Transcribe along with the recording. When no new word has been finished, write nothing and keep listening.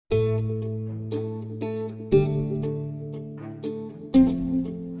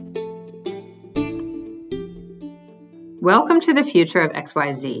Welcome to the Future of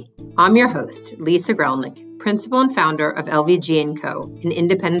XYZ. I'm your host, Lisa Grelnick, principal and founder of LVG & Co., an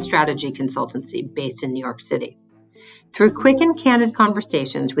independent strategy consultancy based in New York City. Through quick and candid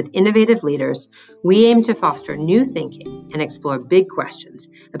conversations with innovative leaders, we aim to foster new thinking and explore big questions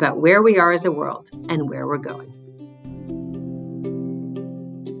about where we are as a world and where we're going.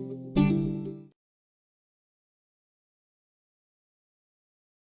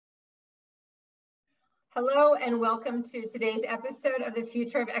 Hello and welcome to today's episode of the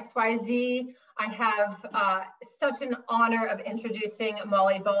Future of XYZ. I have such an honor of introducing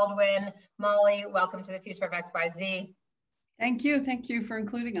Molly Baldwin. Molly, welcome to the Future of XYZ. Thank you for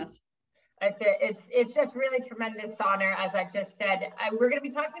including us. It's just really tremendous honor, as I've just said. We're going to be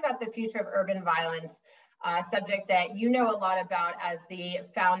talking about the future of urban violence, a subject that you know a lot about as the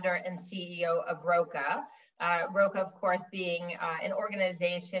founder and CEO of ROCA. ROCA, of course, being an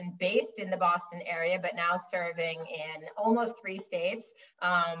organization based in the Boston area, but now serving in almost 3 states,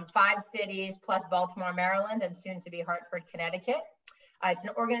 5 cities, plus Baltimore, Maryland, and soon to be Hartford, Connecticut. It's an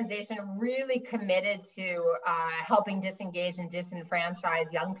organization really committed to helping disengage and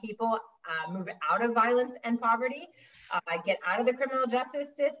disenfranchise young people move out of violence and poverty, get out of the criminal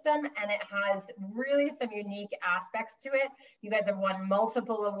justice system, and it has really some unique aspects to it. You guys have won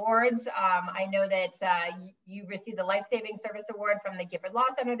multiple awards. I know that you received the Life Saving Service Award from the Gifford Law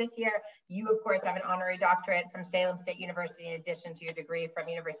Center this year. You, of course, have an honorary doctorate from Salem State University in addition to your degree from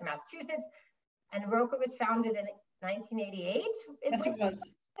University of Massachusetts. And ROCA was founded in 1988? Yes, it was.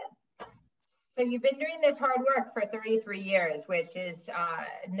 So you've been doing this hard work for 33 years, which is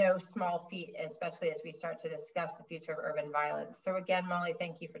no small feat, especially as we start to discuss the future of urban violence. So again, Molly,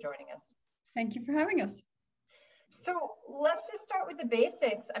 thank you for joining us. Thank you for having us. So let's just start with the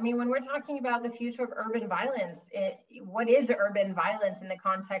basics. I mean, when we're talking about the future of urban violence, what is urban violence in the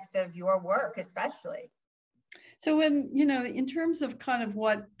context of your work, especially? So when, in terms of kind of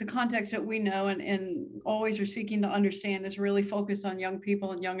what the context that we know and always are seeking to understand is really focused on young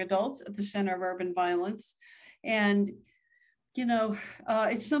people and young adults at the center of urban violence. And,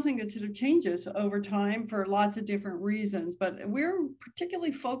 it's something that sort of changes over time for lots of different reasons, but we're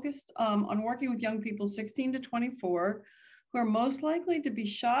particularly focused on working with young people 16 to 24 who are most likely to be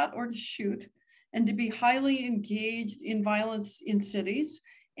shot or to shoot and to be highly engaged in violence in cities.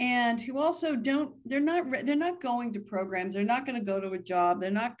 And who also they're not going to programs. They're not going to go to a job.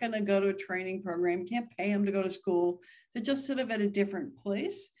 They're not going to go to a training program. You can't pay them to go to school. They're just sort of at a different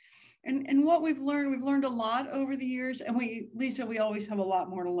place. And what we've learned a lot over the years. And Lisa, we always have a lot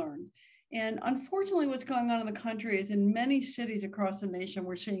more to learn. And unfortunately, what's going on in the country is in many cities across the nation,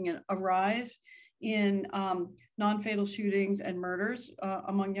 we're seeing a rise in non-fatal shootings and murders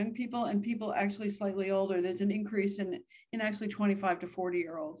among young people and people actually slightly older. There's an increase in actually 25 to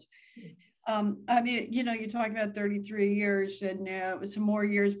 40-year-olds. You're talking about 33 years and some more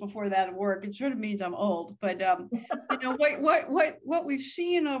years before that at work. It sort of means I'm old, but what we've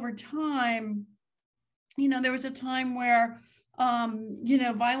seen over time, there was a time where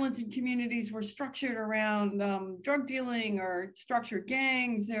violence in communities were structured around drug dealing or structured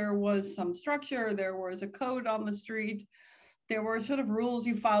gangs. There was some structure, there was a code on the street. There were sort of rules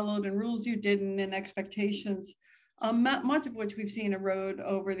you followed and rules you didn't and expectations, much of which we've seen erode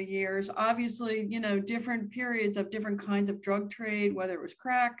over the years. Obviously, different periods of different kinds of drug trade, whether it was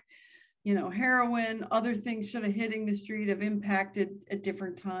crack, heroin, other things sort of hitting the street have impacted at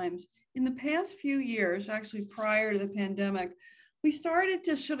different times. In the past few years, actually prior to the pandemic, we started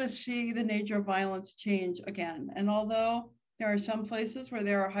to sort of see the nature of violence change again. And although there are some places where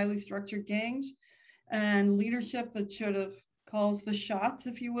there are highly structured gangs and leadership that sort of calls the shots,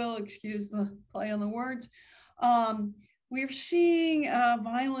 if you will, excuse the play on the words, we're seeing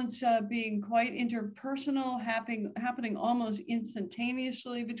violence being quite interpersonal, happening almost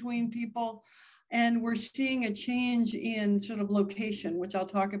instantaneously between people. And we're seeing a change in sort of location, which I'll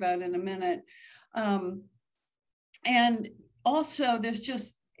talk about in a minute. And also there's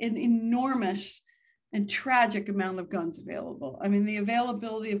just an enormous and tragic amount of guns available. I mean, the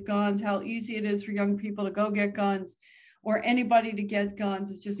availability of guns, how easy it is for young people to go get guns or anybody to get guns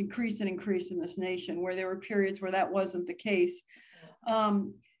has just increased and increased in this nation, where there were periods where that wasn't the case.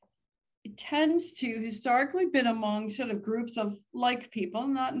 It tends to historically been among sort of groups of like people,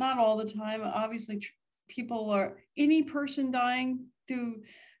 not all the time. Obviously, any person dying through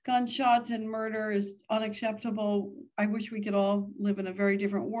gunshots and murder is unacceptable. I wish we could all live in a very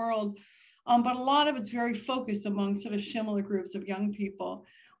different world. But a lot of it's very focused among sort of similar groups of young people.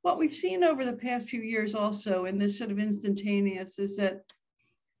 What we've seen over the past few years also in this sort of instantaneous is that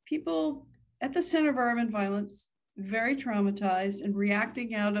people at the center of urban violence, very traumatized and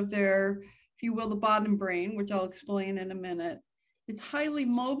reacting out of their if you will, the bottom brain, which I'll explain in a minute. It's highly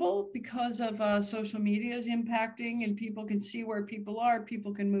mobile because of social media is impacting, and people can see where people are.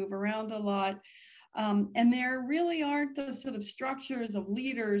 People can move around a lot. And there really aren't the sort of structures of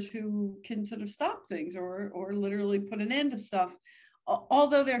leaders who can sort of stop things or literally put an end to stuff,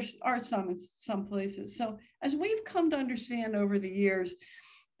 although there are some in some places. So as we've come to understand over the years,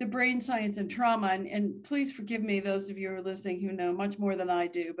 the brain science and trauma, and please forgive me, those of you who are listening who know much more than I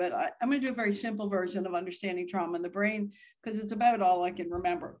do, but I'm going to do a very simple version of understanding trauma in the brain because it's about all I can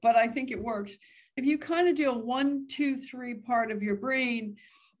remember, but I think it works. If you kind of do a 1, 2, 3 part of your brain,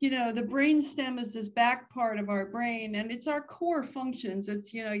 you know, the brain stem is this back part of our brain, and it's our core functions.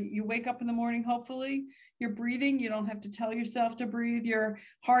 It's, you know, you wake up in the morning, hopefully you're breathing. You don't have to tell yourself to breathe. Your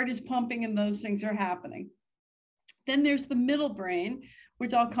heart is pumping and those things are happening. Then there's the middle brain,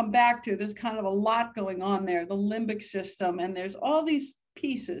 which I'll come back to. There's kind of a lot going on there, the limbic system, and there's all these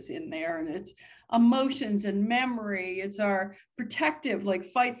pieces in there, and it's emotions and memory. It's our protective, like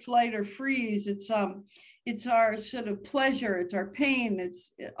fight, flight, or freeze. It's our sort of pleasure. It's our pain.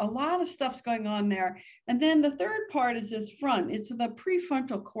 It's a lot of stuff's going on there. And then the third part is this front. It's the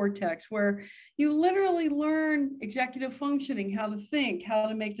prefrontal cortex, where you literally learn executive functioning, how to think, how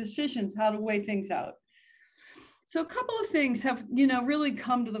to make decisions, how to weigh things out. So a couple of things have, you know, really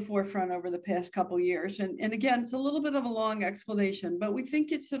come to the forefront over the past couple of years. And again, it's a little bit of a long explanation, but we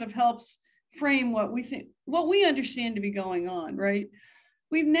think it sort of helps frame what we think, what we understand to be going on, right?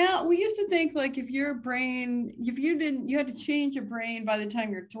 We used to think like if your brain, if you didn't, you had to change your brain by the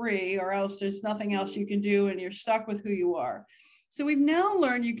time you're 3, or else there's nothing else you can do and you're stuck with who you are. So we've now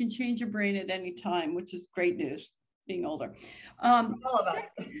learned you can change your brain at any time, which is great news, being older. All of us.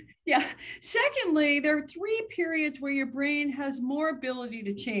 Yeah. Secondly, there are 3 periods where your brain has more ability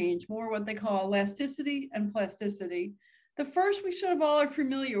to change, more what they call elasticity and plasticity. The first we sort of all are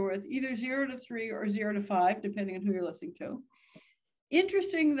familiar with, either 0 to 3 or 0 to 5, depending on who you're listening to.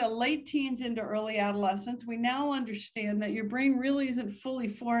 Interesting, the late teens into early adolescence, we now understand that your brain really isn't fully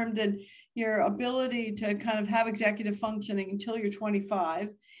formed and your ability to kind of have executive functioning until you're 25.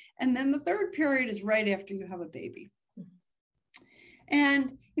 And then the third period is right after you have a baby.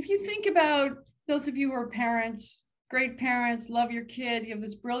 And if you think about those of you who are parents, great parents, love your kid, you have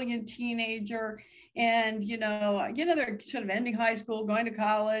this brilliant teenager, and they're sort of ending high school, going to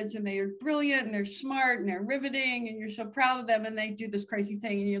college, and they're brilliant and they're smart and they're riveting, and you're so proud of them, and they do this crazy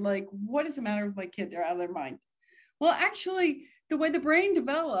thing, and you're like, what is the matter with my kid? They're out of their mind. Well, actually, the way the brain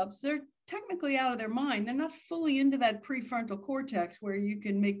develops, they're technically out of their mind. They're not fully into that prefrontal cortex where you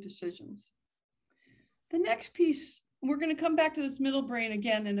can make decisions. The next piece, we're going to come back to this middle brain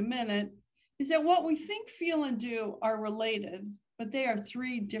again in a minute, is that what we think, feel, and do are related, but they are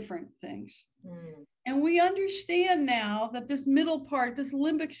 3 different things. And we understand now that this middle part, this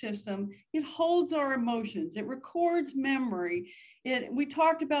limbic system, it holds our emotions. It records memory. We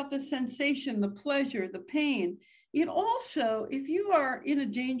talked about the sensation, the pleasure, the pain. It also, if you are in a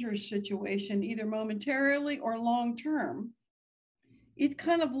dangerous situation, either momentarily or long-term, it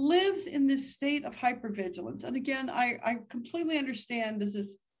kind of lives in this state of hypervigilance. And again, I completely understand this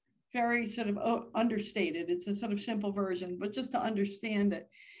is very sort of understated. It's a sort of simple version, but just to understand it.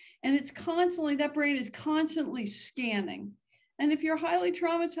 And it's constantly, that brain is constantly scanning. And if you're highly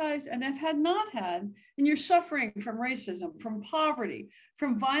traumatized and have not had, and you're suffering from racism, from poverty,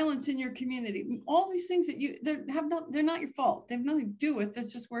 from violence in your community, all these things that they're not your fault. They have nothing to do with,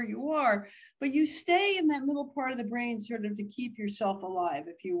 that's just where you are. But you stay in that middle part of the brain sort of to keep yourself alive,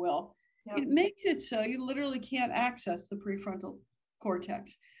 if you will. Yep. It makes it so you literally can't access the prefrontal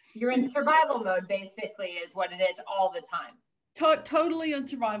cortex. You're in survival mode, basically, is what it is all the time. Totally in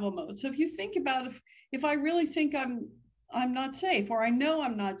survival mode. So if you think about if I really think I'm not safe, or I know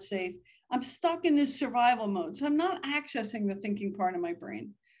I'm not safe, I'm stuck in this survival mode. So I'm not accessing the thinking part of my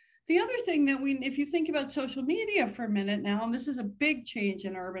brain. The other thing that if you think about social media for a minute now, and this is a big change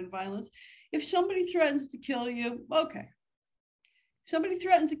in urban violence, if somebody threatens to kill you, okay. If somebody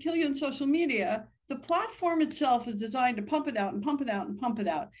threatens to kill you on social media, the platform itself is designed to pump it out and pump it out and pump it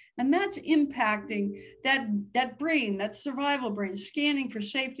out. And that's impacting that brain, that survival brain, scanning for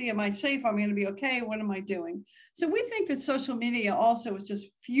safety. Am I safe? Am I going to be okay? What am I doing? So we think that social media also is just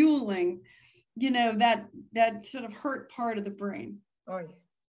fueling, that sort of hurt part of the brain. Oh, yeah.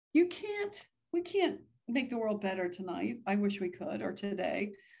 We can't make the world better tonight. I wish we could, or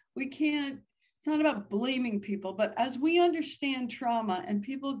today. We can't. It's not about blaming people, but as we understand trauma and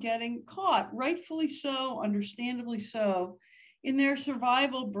people getting caught, rightfully so, understandably so, in their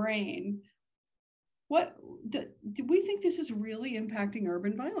survival brain, do we think this is really impacting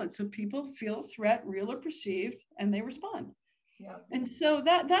urban violence? So people feel a threat, real or perceived, and they respond. Yeah. And so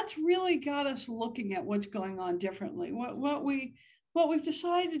that's really got us looking at what's going on differently. What we've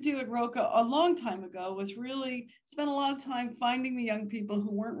decided to do at Roca a long time ago was really spend a lot of time finding the young people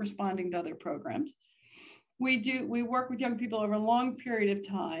who weren't responding to other programs. We work with young people over a long period of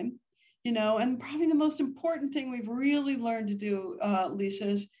time, and probably the most important thing we've really learned to do, Lisa,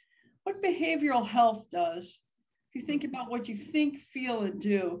 is what behavioral health does. If you think about what you think, feel, and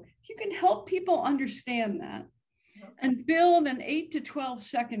do, if you can help people understand that and build an 8 to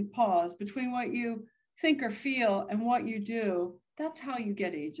 12-second pause between what you think or feel and what you do, that's how you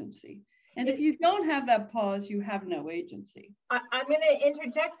get agency. And if you don't have that pause, you have no agency. I'm going to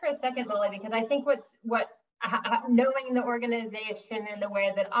interject for a second, Molly, because I think knowing the organization in the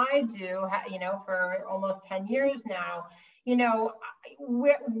way that I do, for almost 10 years now, your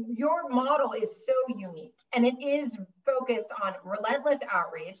model is so unique, and it is focused on relentless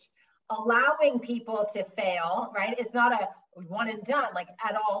outreach, allowing people to fail, right? It's not a one and done like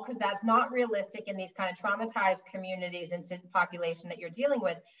at all, because that's not realistic in these kind of traumatized communities and population that you're dealing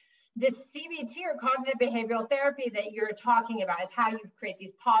with. This CBT, or cognitive behavioral therapy, that you're talking about is how you create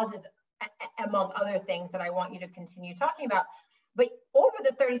these pauses, among other things that I want you to continue talking about. But over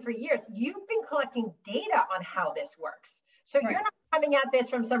the 33 years, you've been collecting data on how this works. So You're not coming at this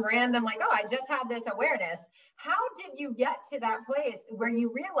from some random, like, oh, I just had this awareness. How did you get to that place where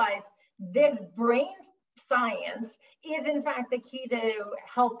you realize this brain science is in fact the key to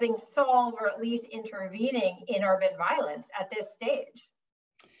helping solve, or at least intervening in urban violence at this stage?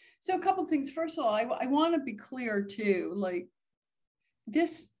 So a couple of things. First of all, I want to be clear too, like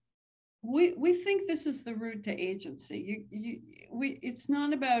this, we think this is the route to agency. It's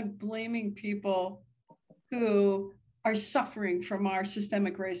not about blaming people who are suffering from our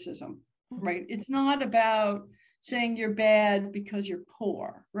systemic racism, right? It's not about saying you're bad because you're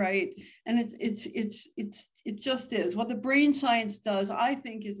poor, right? And it just is. What the brain science does, I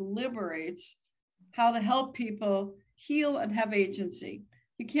think, is liberates how to help people heal and have agency.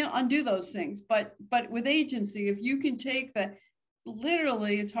 You can't undo those things, but with agency, if you can take the,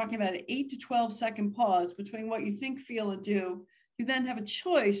 literally talking about an 8 to 12-second pause between what you think, feel, and do, you then have a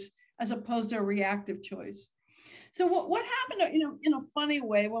choice as opposed to a reactive choice. So what happened, in a funny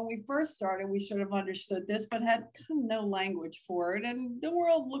way, when we first started, we sort of understood this, but had kind of no language for it. And the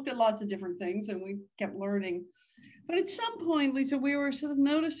world looked at lots of different things, and we kept learning. But at some point, Lisa, we were sort of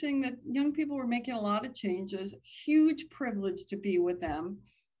noticing that young people were making a lot of changes, huge privilege to be with them.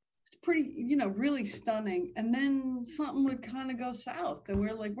 It's pretty, really stunning. And then something would kind of go south, and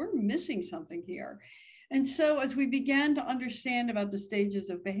we're like, we're missing something here. And so as we began to understand about the stages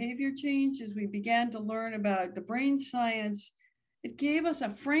of behavior change, as we began to learn about the brain science, it gave us a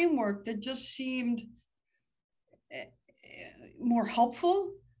framework that just seemed more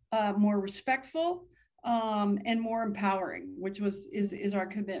helpful, more respectful, and more empowering, which is our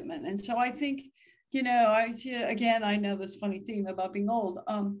commitment. And so I think, I know this funny theme about being old,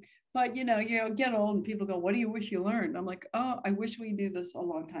 but you get old and people go, what do you wish you learned? I'm like, oh, I wish we knew this a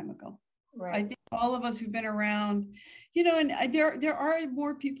long time ago. Right. I think all of us who've been around, and there are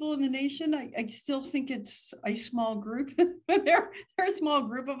more people in the nation. I still think it's a small group, but there are a small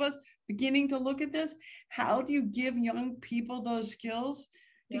group of us beginning to look at this. How do you give young people those skills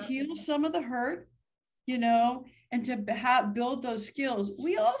to heal some of the hurt, and to build those skills?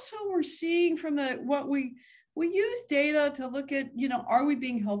 We also were seeing from we use data to look at, are we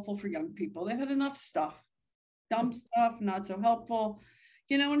being helpful for young people? They've had enough stuff, dumb stuff, not so helpful.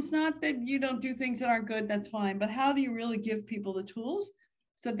 And it's not that you don't do things that aren't good, that's fine, but how do you really give people the tools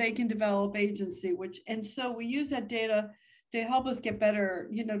so they can develop agency, and so we use that data to help us get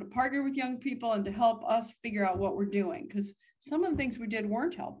better, to partner with young people and to help us figure out what we're doing, because some of the things we did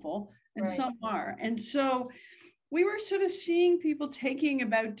weren't helpful and some are. And so we were sort of seeing people taking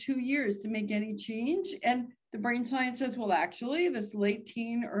about 2 years to make any change. And the brain science says, well, actually, this late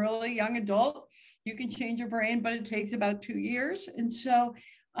teen, early young adult, you can change your brain, but it takes about 2 years. And so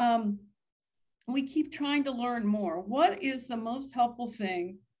we keep trying to learn more. What is the most helpful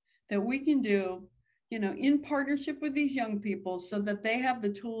thing that we can do, in partnership with these young people so that they have the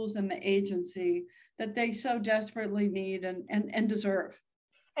tools and the agency that they so desperately need and deserve?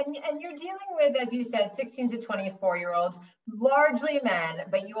 And you're dealing with, as you said, 16 to 24-year-olds, largely men,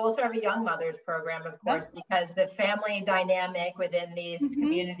 but you also have a young mothers program, of course, because the family dynamic within these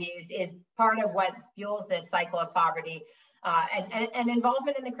communities is part of what fuels this cycle of poverty and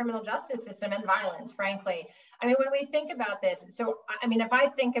involvement in the criminal justice system and violence, frankly. I mean, when we think about this, so, I mean, if I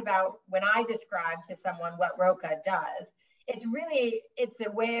think about when I describe to someone what Roca does, it's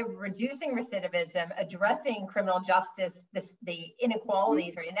a way of reducing recidivism, addressing criminal justice, the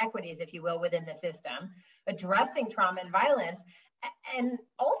inequalities or inequities, if you will, within the system, addressing trauma and violence, and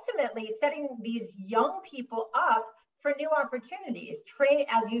ultimately setting these young people up for new opportunities. Train,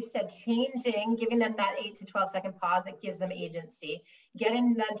 as you said, changing, giving them that 8 to 12 second pause that gives them agency,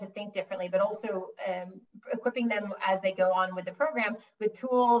 getting them to think differently, but also equipping them as they go on with the program with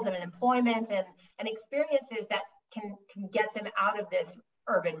tools and employment and experiences that can get them out of this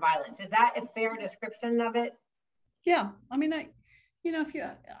urban violence. Is that a fair description of it? Yeah, I mean,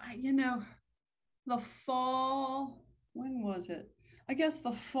 the fall, when was it? I guess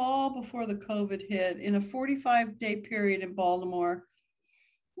the fall before the COVID hit, in a 45-day period in Baltimore,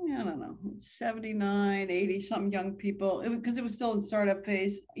 I don't know, 79, 80 something young people, because it was still in startup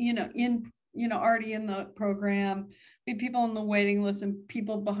phase, already in the program, people on the waiting list and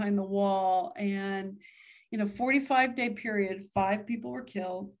people behind the wall. And, 45-day period, 5 people were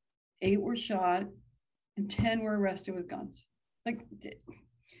killed, 8 were shot, and 10 were arrested with guns. Like,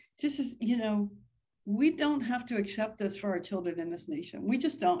 just as, we don't have to accept this for our children in this nation. We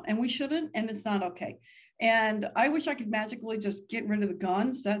just don't, and we shouldn't, and it's not okay. And I wish I could magically just get rid of the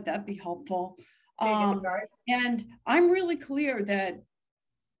guns. That'd be helpful. And I'm really clear that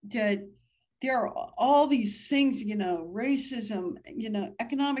there are all these things, racism,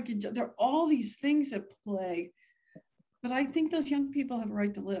 economic, there are all these things at play. But I think those young people have a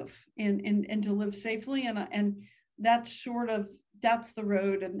right to live and to live safely. And that's that's the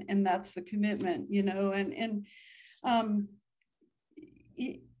road, and that's the commitment,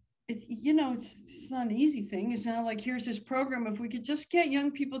 it's not an easy thing. It's not like, here's this program. If we could just get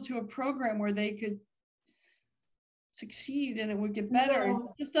young people to a program where they could succeed and it would get better.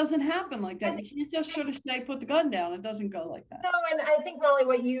 No. It just doesn't happen like that. You can't just sort of say, put the gun down. It doesn't go like that. No, and I think, Molly,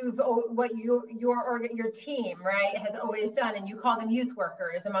 what your team, right, has always done, and you call them youth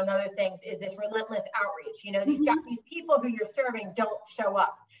workers, among other things, is this relentless outreach. These people who you're serving don't show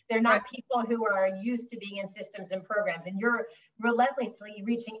up. They're not people who are used to being in systems and programs, and you're relentlessly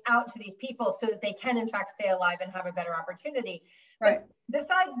reaching out to these people so that they can, in fact, stay alive and have a better opportunity. Right. But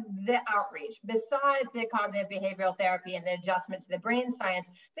besides the outreach, besides the cognitive behavioral therapy and the adjustment to the brain science,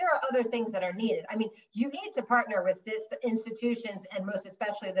 there are other things that are needed. I mean, you need to partner with institutions, and most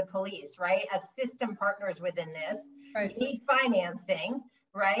especially the police, right, as system partners within this. Right. You need financing,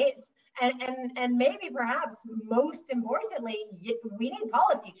 right? And maybe perhaps most importantly, we need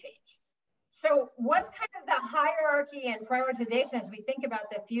policy change. So what's kind of the hierarchy and prioritization as we think about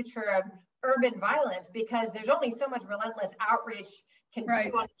the future of urban violence? Because there's only so much relentless outreach can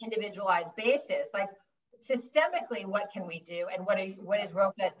do on an individualized basis. Like, systemically, what can we do? And what does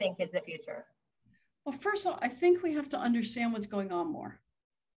Rocha think is the future? Well, first of all, I think we have to understand what's going on more.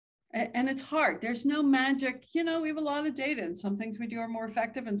 And it's hard. There's no magic. We have a lot of data, and some things we do are more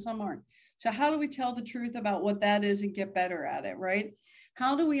effective and some aren't. So how do we tell the truth about what that is and get better at it, right?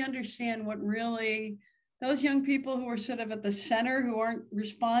 How do we understand what really those young people who are sort of at the center, who aren't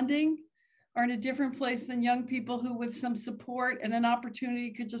responding, are in a different place than young people who, with some support and an opportunity,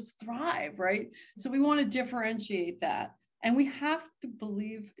 could just thrive, right? So we want to differentiate that. And we have to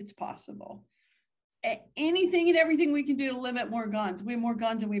believe it's possible. Anything and everything we can do to limit more guns. We have more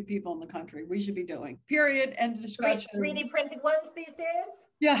guns than we have people in the country. We should be doing, period. End of discussion. 3D printed ones these days?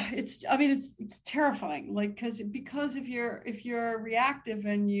 Yeah, it's terrifying. Like, because if you're reactive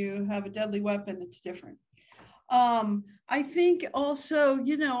and you have a deadly weapon, it's different. I think also,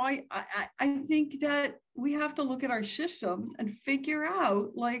 I think that we have to look at our systems and figure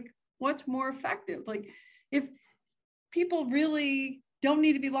out, like, what's more effective. Like, if people really don't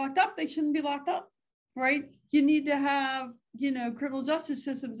need to be locked up, they shouldn't be locked up, right? You need to have, criminal justice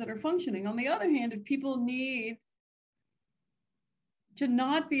systems that are functioning. On the other hand, if people need to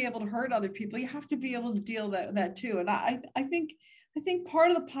not be able to hurt other people, you have to be able to deal that too. And I think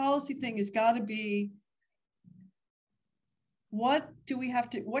part of the policy thing has got to be, what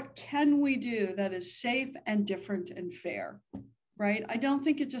can we do that is safe and different and fair, right? I don't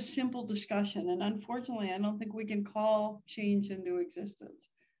think it's a simple discussion. And unfortunately, I don't think we can call change into existence.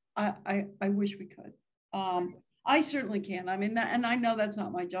 I wish we could. I certainly can. I mean, and I know that's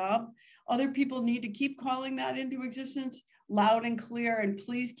not my job. Other people need to keep calling that into existence loud and clear, and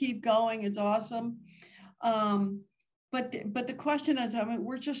please keep going. It's awesome. But the question is,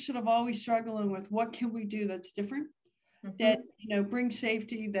 we're just sort of always struggling with, what can we do that's different? That brings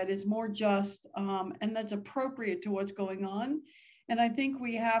safety, that is more just, and that's appropriate to what's going on. And I think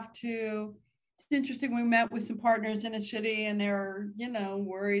we have to. It's interesting. We met with some partners in a city, and they're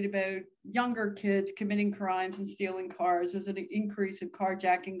worried about younger kids committing crimes and stealing cars. There's an increase in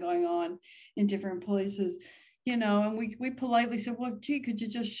carjacking going on in different places. and we politely said, well, gee, could you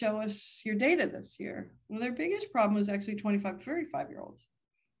just show us your data this year? Well, their biggest problem was actually 25 to 35-year-olds.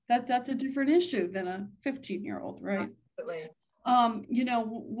 That's a different issue than a 15-year-old, right? Absolutely.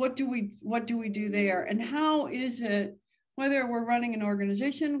 What do we do there? And how is it, whether we're running an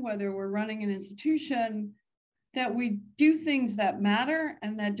organization, whether we're running an institution, that we do things that matter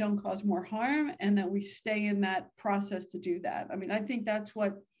and that don't cause more harm, and that we stay in that process to do that? I mean, I think that's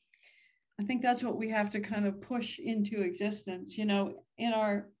what we have to kind of push into existence, in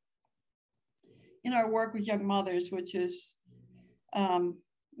our work with young mothers, which is,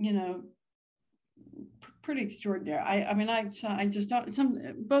 pretty extraordinary. I just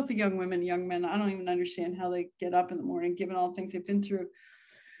don't, both the young women, young men, I don't even understand how they get up in the morning, given all the things they've been through.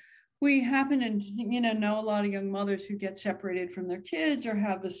 We happen to, know a lot of young mothers who get separated from their kids or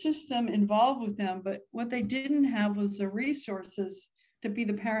have the system involved with them, but what they didn't have was the resources to be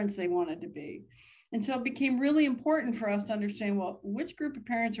the parents they wanted to be. And so it became really important for us to understand, well, which group of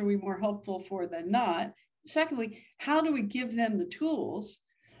parents are we more helpful for than not? Secondly, how do we give them the tools?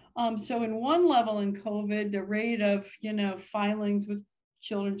 So in one level in COVID, the rate of, filings with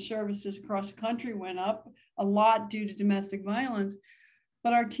children's services across the country went up a lot due to domestic violence.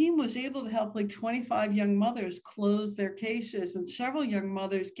 But our team was able to help like 25 young mothers close their cases, and several young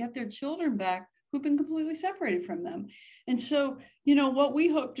mothers get their children back who've been completely separated from them. And so, what we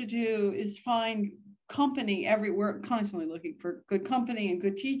hope to do is find company everywhere, constantly looking for good company and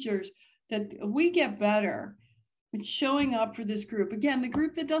good teachers, that we get better at showing up for this group. Again, the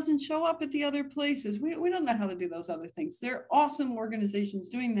group that doesn't show up at the other places, we don't know how to do those other things. There are awesome organizations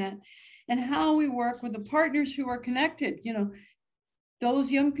doing that. And how we work with the partners who are connected,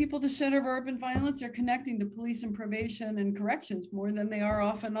 those young people, the Center of Urban Violence, are connecting to police and probation and corrections more than they are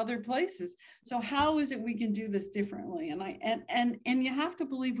often other places. So how is it we can do this differently? And you have to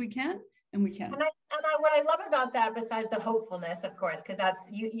believe we can, and we can. What I love about that, besides the hopefulness, of course, because that's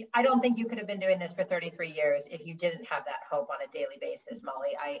you. I don't think you could have been doing this for 33 years if you didn't have that hope on a daily basis,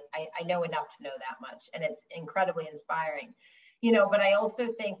 Molly. I know enough to know that much, and it's incredibly inspiring. But I also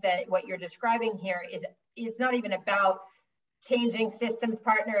think that what you're describing here is, it's not even about changing systems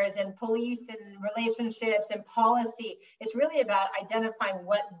partners and police and relationships and policy. It's really about identifying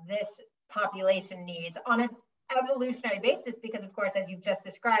what this population needs on an evolutionary basis, because of course, as you've just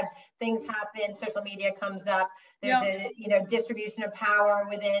described, things happen, social media comes up, there's a distribution of power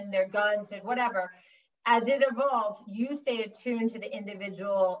within their guns and whatever. As it evolves, you stay attuned to the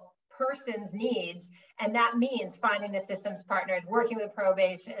individual person's needs, and that means finding the systems partners, working with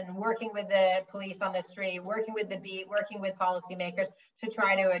probation, working with the police on the street, working with the beat, working with policymakers to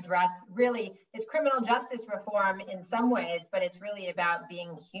try to address, really, it's criminal justice reform in some ways, but it's really about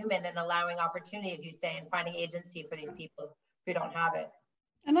being human and allowing opportunities, you say, and finding agency for these people who don't have it.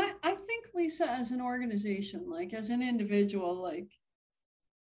 And I think, Lisa, as an organization, like as an individual, like,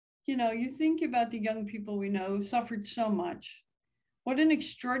 you think about the young people we know who suffered so much. What an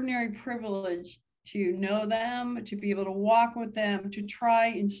extraordinary privilege to know them, to be able to walk with them, to try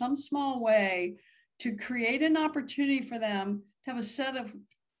in some small way to create an opportunity for them to have a set of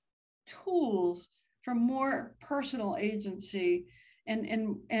tools for more personal agency and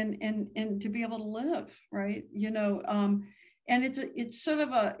to be able to live, right? And it's sort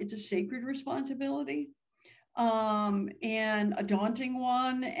of it's a sacred responsibility, and a daunting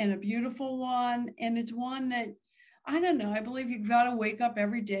one and a beautiful one. And it's one that, I don't know, I believe you've got to wake up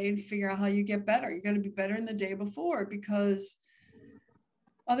every day and figure out how you get better. You're going to be better than the day before, because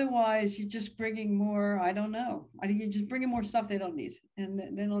otherwise you're just bringing more, I don't know, you're just bringing more stuff they don't need, and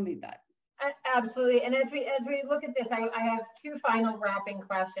they don't need that. Absolutely. And as we look at this, I have two final wrapping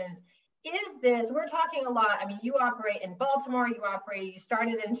questions. We're talking a lot, I mean, you operate in Baltimore, you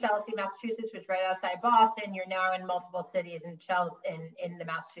started in Chelsea, Massachusetts, which is right outside Boston. You're now in multiple cities in the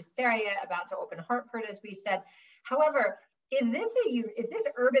Massachusetts area, about to open Hartford, as we said. However, is this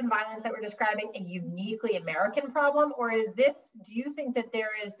urban violence that we're describing a uniquely American problem, or do you think that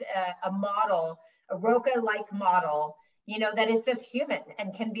there is a model, a Roca-like model, that is just human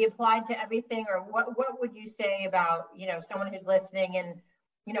and can be applied to everything? Or what would you say about, someone who's listening in,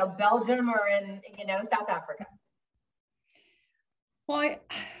 Belgium or in, South Africa? Well,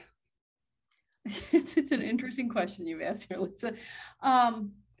 it's an interesting question you've asked here, Lisa.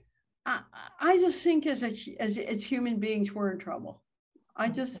 I just think as human beings, we're in trouble. I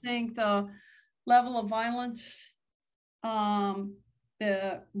just think the level of violence,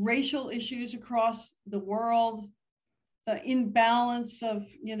 the racial issues across the world, the imbalance of,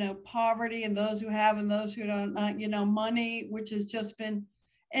 poverty and those who have and those who don't, money, which has just been,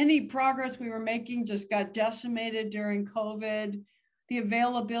 any progress we were making just got decimated during COVID, the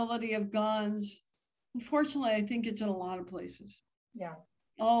availability of guns, Unfortunately, I think it's in a lot of places. Yeah.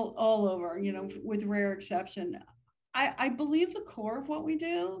 All over, with rare exception. I believe the core of what we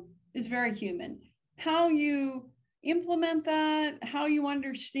do is very human. How you implement that, how you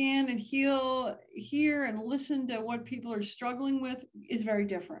understand and hear and listen to what people are struggling with is very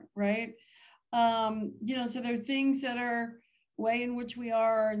different, right? So there are things that are way in which we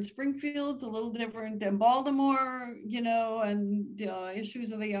are in Springfield, a little different than Baltimore, and the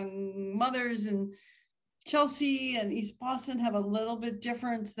issues of the young mothers and Chelsea and East Boston have a little bit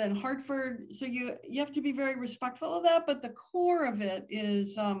different than Hartford. So you have to be very respectful of that. But the core of it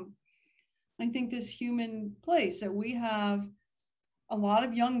is, I think, this human place that we have a lot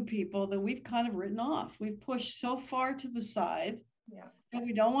of young people that we've kind of written off. We've pushed so far to the side that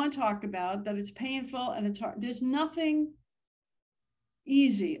we don't want to talk about, that it's painful and it's hard. There's nothing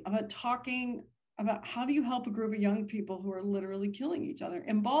easy about talking about how do you help a group of young people who are literally killing each other.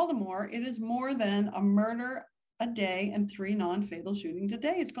 In Baltimore, it is more than a murder a day and 3 non-fatal shootings a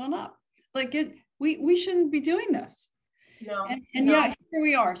day. It's gone up. We shouldn't be doing this. No. And yeah, here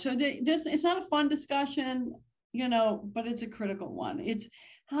we are. So this it's not a fun discussion, but it's a critical one. It's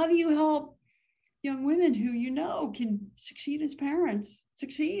how do you help young women who can succeed as parents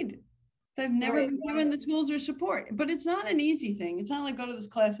succeed? They've never been given the tools or support, but it's not an easy thing. It's not like go to this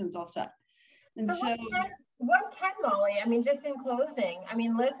class and it's all set. And so what can, Molly, I mean, just in closing, I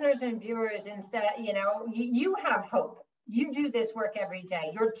mean, listeners and viewers, instead, you have hope. You do this work every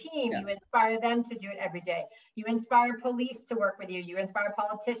day. Your team, you inspire them to do it every day. You inspire police to work with you. You inspire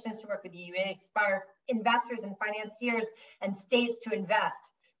politicians to work with you. You inspire investors and financiers and states to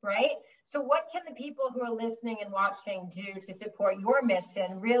invest, right? So what can the people who are listening and watching do to support your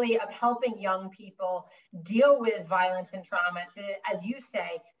mission, really, of helping young people deal with violence and trauma to, as you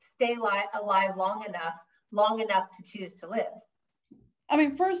say, stay alive long enough to choose to live? I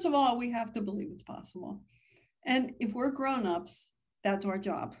mean, first of all, we have to believe it's possible. And if we're grown-ups, that's our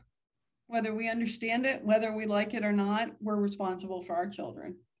job. Whether we understand it, whether we like it or not, we're responsible for our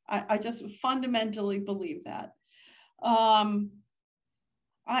children. I just fundamentally believe that.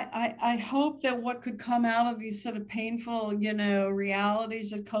 I hope that what could come out of these sort of painful,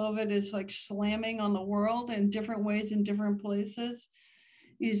 realities of COVID is like slamming on the world in different ways in different places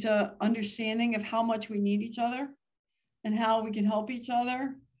is a understanding of how much we need each other and how we can help each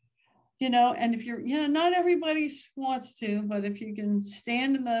other. And if you're, not everybody wants to, but if you can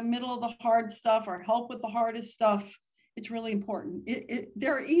stand in the middle of the hard stuff or help with the hardest stuff, it's really important.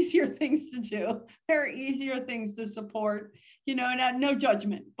 There are easier things to do. There are easier things to support, and no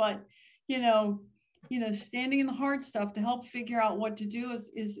judgment, but, standing in the hard stuff to help figure out what to do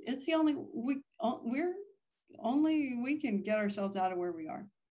is it's the only, we can get ourselves out of where we are.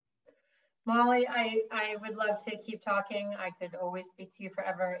 Molly, I would love to keep talking. I could always speak to you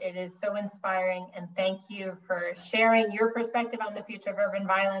forever. It is so inspiring. And thank you for sharing your perspective on the future of urban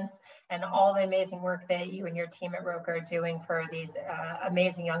violence and all the amazing work that you and your team at Roka are doing for these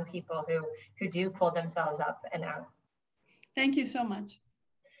amazing young people who do pull themselves up and out. Thank you so much.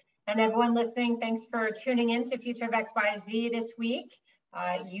 And everyone listening, thanks for tuning in to Future of XYZ this week.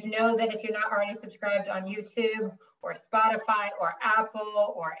 You know that if you're not already subscribed on YouTube or Spotify or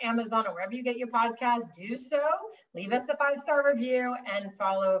Apple or Amazon or wherever you get your podcast, do so. Leave us a 5-star review and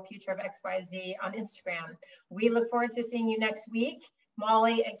follow Future of XYZ on Instagram. We look forward to seeing you next week.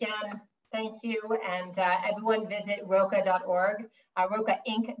 Molly, again, thank you. And everyone visit roka.org,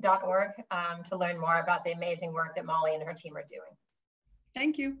 rokainc.org to learn more about the amazing work that Molly and her team are doing.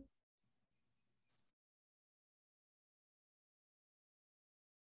 Thank you.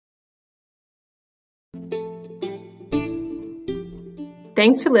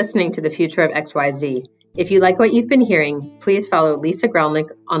 Thanks for listening to the Future of XYZ. If you like what you've been hearing, please follow Lisa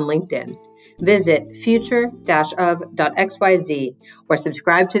Grelnick on LinkedIn. Visit future-of.xyz or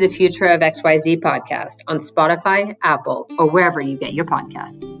subscribe to the Future of XYZ podcast on Spotify, Apple, or wherever you get your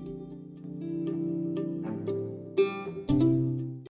podcasts.